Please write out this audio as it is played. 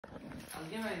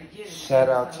Shout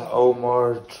out to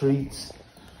Omar Treats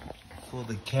for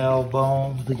the cow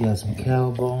bones. We got some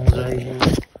cow bones right here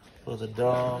for the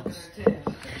dogs.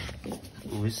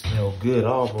 Ooh, it smells good. I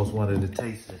almost wanted to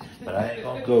taste it, but I ain't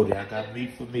gonna go there. I got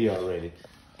meat for me already.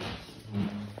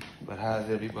 But how's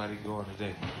everybody going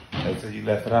today? Hey, so you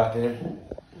left it out there?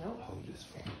 Nope. Hold this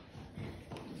for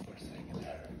a second.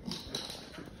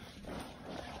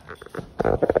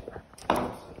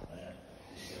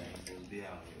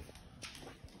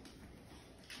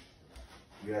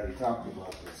 We already talked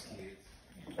about this, kid.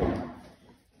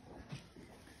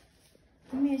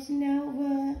 Miss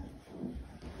Nova.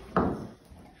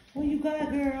 What you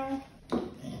got, girl?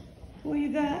 What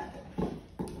you got?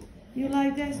 You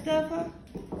like that stuff, huh?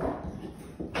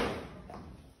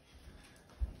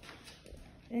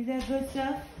 Is that good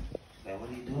stuff? Now, what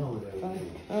are you doing with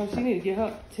everything? Oh, she need to get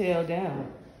her tail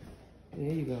down.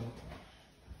 There you go.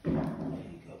 There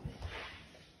you go.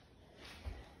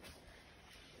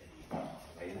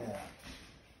 Lay down.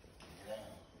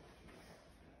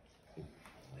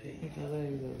 There you go. There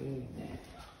you go. There you go.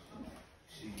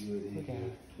 She good, he Look at her,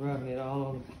 good. rubbing it all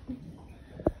over.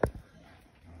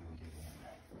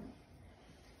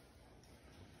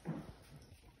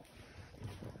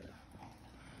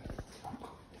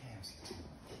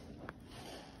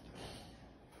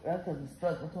 That's because it's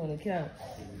stuck between the couch.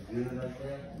 Good like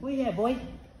that? Where you at, boy?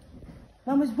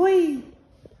 Mama's boy.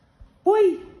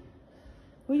 Boy.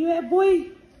 Where you at, boy?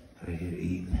 Right here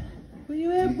eating. Where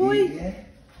you at, boy? Yeah.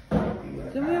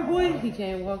 Come here, boy. He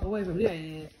can't walk away from there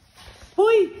yet.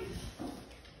 Boy.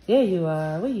 There you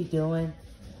are. What you doing?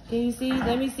 Can you see?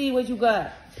 Let me see what you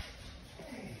got.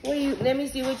 Let me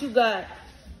see what you got.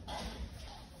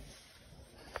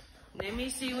 Let me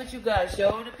see what you got.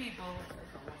 Show the people.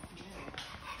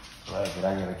 Right, but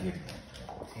I gotta get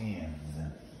 10.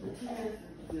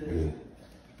 Good.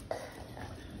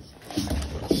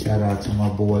 Shout out to my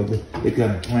boy. They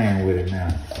got him playing with it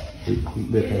now.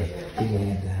 Look at it.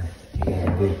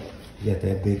 He got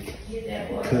that big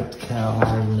cut cow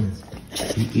islands.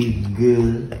 He eating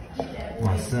good.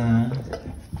 My son.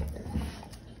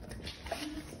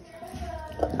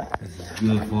 This is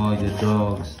good for all your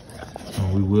dogs.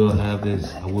 And we will have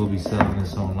this, I will be selling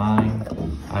this online.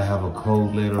 I have a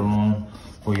code later on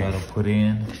for y'all to put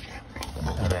in.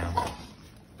 And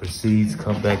proceeds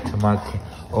come back to my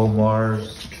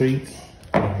Omar's Treats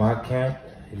in my camp,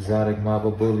 Exotic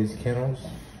Mama Bullies Kennels.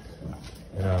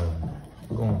 And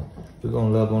we're gonna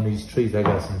love on these treats. I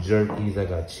got some jerkies, I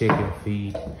got chicken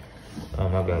feet, I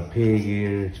got pig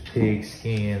ears, pig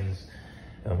skins.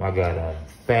 I got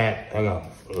fat, I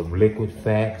got liquid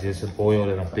fat, just an oil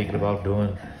that I'm thinking about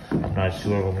doing. I'm not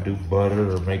sure if I'm gonna do butter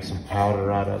or make some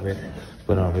powder out of it,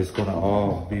 but it's gonna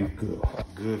all be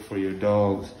good for your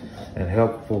dogs and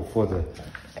helpful for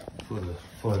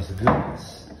its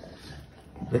goodness.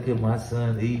 Look at my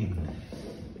son eating.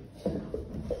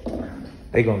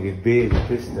 They gonna get big with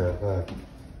this stuff, huh?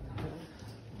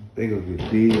 They gonna get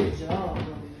big.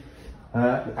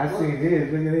 Huh? I see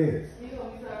this, look at this.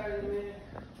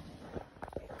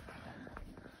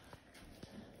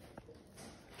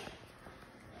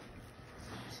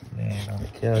 Man, on the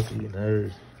couch eating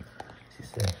hers. She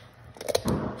said,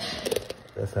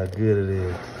 that's how good it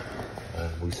is.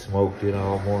 We smoked it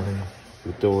all morning.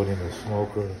 We throw it in the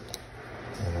smoker. And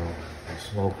we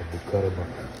smoke them. We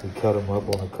cut them up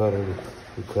on the cutter.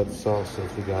 We cut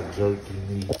sausage. We got jerky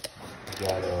meat. We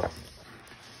got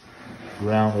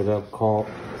grounded up raw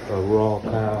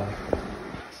cow.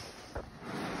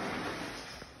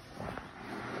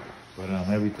 But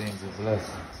everything's a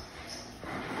blessing.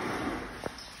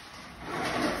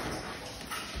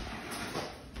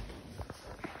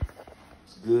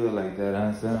 Good like that,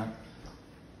 huh, son?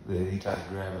 Then he tried to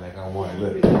grab it like I want it.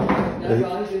 Look. That's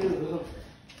all he do.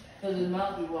 Because his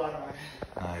mouth be watering.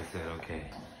 I said, okay.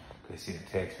 Because she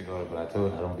text me, but I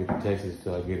told her I don't get the texts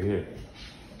until I get here.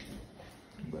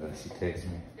 But she texted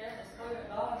me.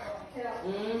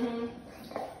 Mm-hmm.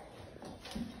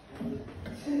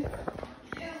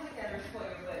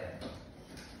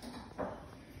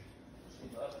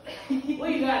 What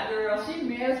you got, girl? She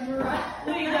mesmerized.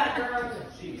 What you got, girl?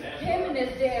 Him and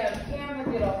this damn camera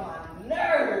get on my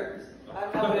nerves. I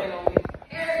know it ain't gonna be.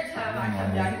 Every time I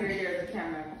come down here, there's a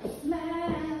camera.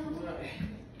 Smile.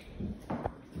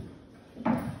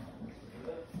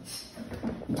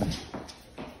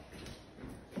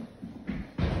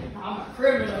 I'm a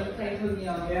criminal. You can't put me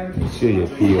on everything. Sure your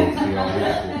POC on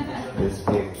this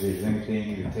book. If there's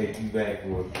anything to take you back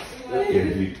for,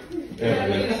 and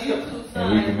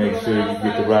we can make sure you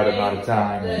get the right amount of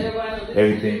time and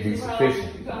everything be sufficient.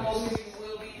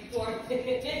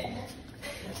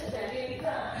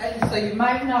 so you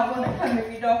might not want to come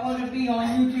if you don't want to be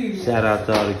on YouTube. Shout out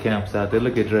to all the camps out there.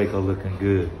 Look at Draco looking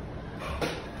good.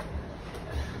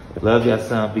 Love y'all,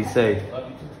 son. Be safe.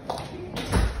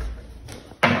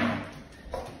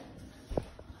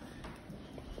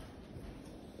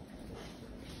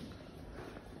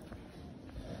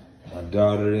 My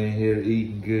daughter in here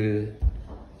eating good.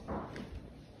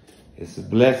 It's a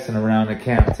blessing around the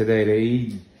camp today. They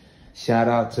eating. Shout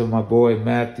out to my boy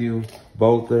Matthew,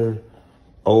 Bolter,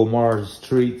 Omar's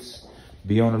Treats.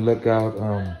 Be on the lookout.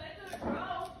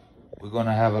 We're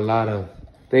gonna have a lot of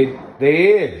they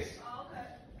is.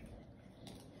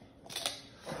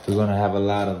 We're gonna have a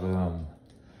lot of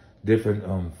different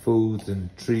foods and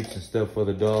treats and stuff for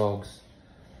the dogs.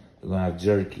 We're gonna have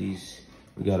jerkies.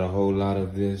 We got a whole lot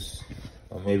of this.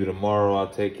 Maybe tomorrow I'll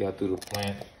take y'all through the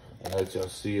plant and let y'all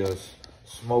see us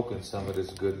smoking some of this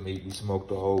good meat. We smoked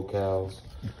the whole cows.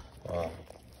 And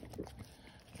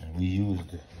we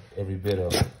used every bit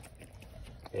of it.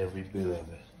 Every bit of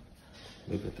it.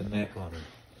 Look at the neck on her.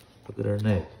 Look at her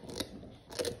neck.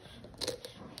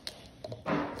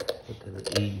 Look at her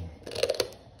eating.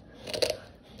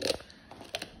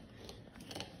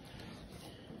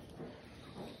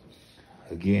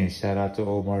 Again, shout out to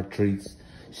Omar Treats.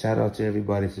 Shout out to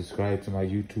everybody subscribed to my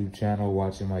YouTube channel,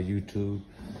 watching my YouTube.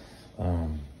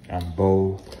 I'm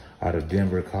Bo out of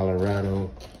Denver, Colorado.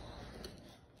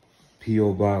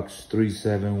 P.O. Box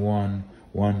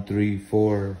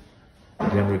 371134,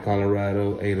 Denver,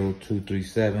 Colorado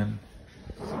 80237.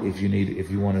 If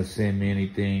you want to send me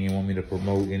anything and want me to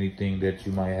promote anything that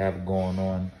you might have going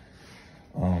on,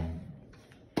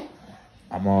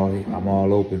 I'm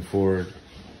all open for it.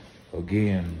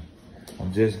 Again,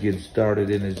 I'm just getting started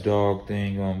in this dog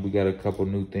thing. We got a couple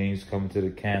new things coming to the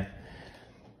camp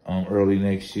early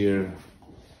next year.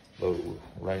 But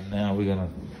right now, we're gonna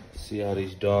see how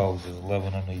these dogs is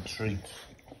loving on their treats.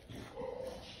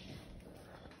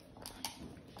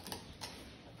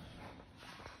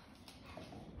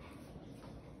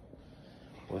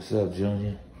 What's up,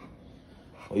 Junior?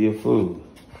 Where your food?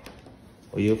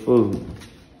 Where your food?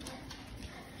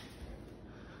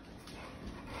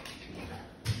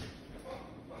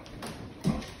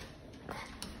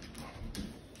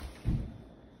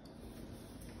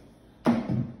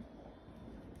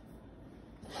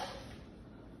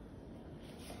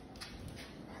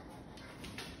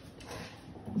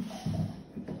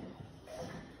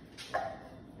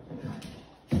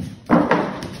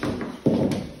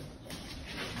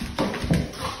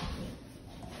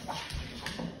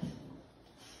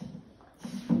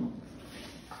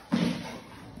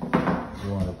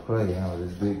 Play out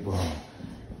this big boy,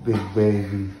 big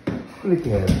baby. Look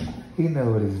at him. He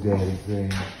know what his daddy's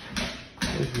saying.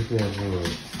 Look at that boy.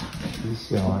 He's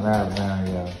showing out now,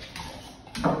 y'all.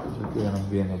 Look at him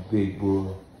being a big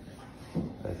boy.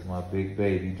 That's my big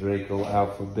baby, Draco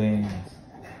Alpha Beans.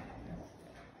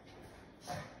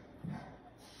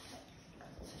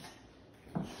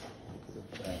 Look at the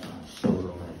back on the shoulder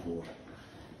of that boy.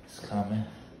 It's coming.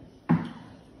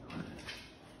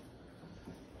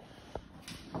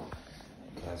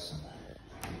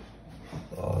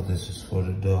 Oh, this is for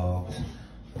the dogs.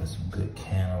 Got some good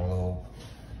cantaloupe.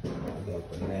 We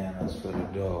got bananas for the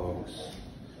dogs.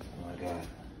 Oh my God.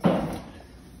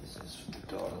 This is for the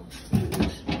dogs.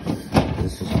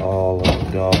 This is all of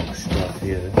the dog stuff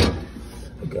here.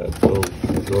 I got goat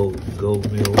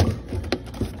milk.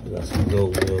 I got some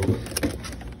goat milk.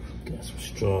 Got some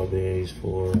strawberries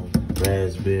for them.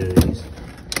 Raspberries.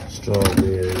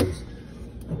 Strawberries.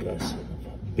 I got some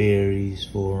berries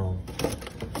for them.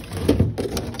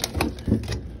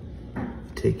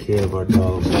 Take care of our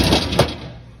dogs. I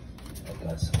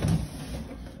got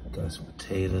some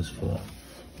potatoes for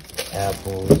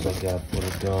apples. I got for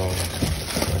the dogs.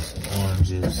 Got some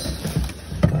oranges.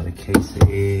 Got a case of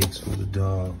eggs for the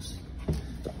dogs.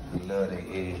 I love the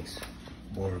eggs.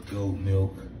 More goat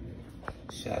milk.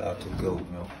 Shout out to goat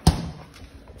milk.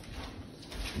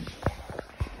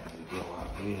 There we go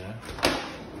out here.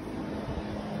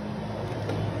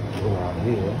 Go out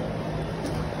here.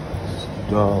 This is the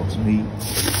dog's meat.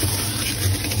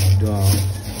 My dog.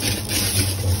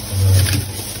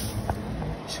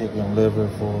 Chicken liver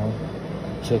for them.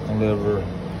 Chicken liver.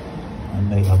 I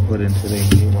put into their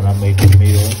meat when I make the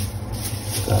meal.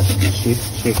 Got some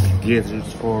chicken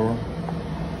gizzards for them.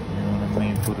 You know what I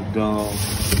mean? For the dog.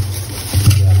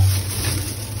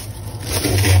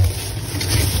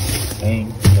 We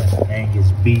got some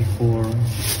Angus beef for them.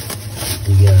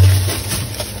 We got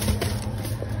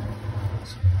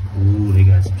they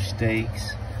got some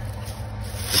steaks.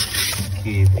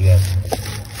 Kids, they got some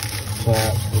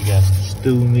chops. We got some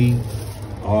stew meat.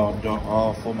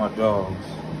 All for my dogs.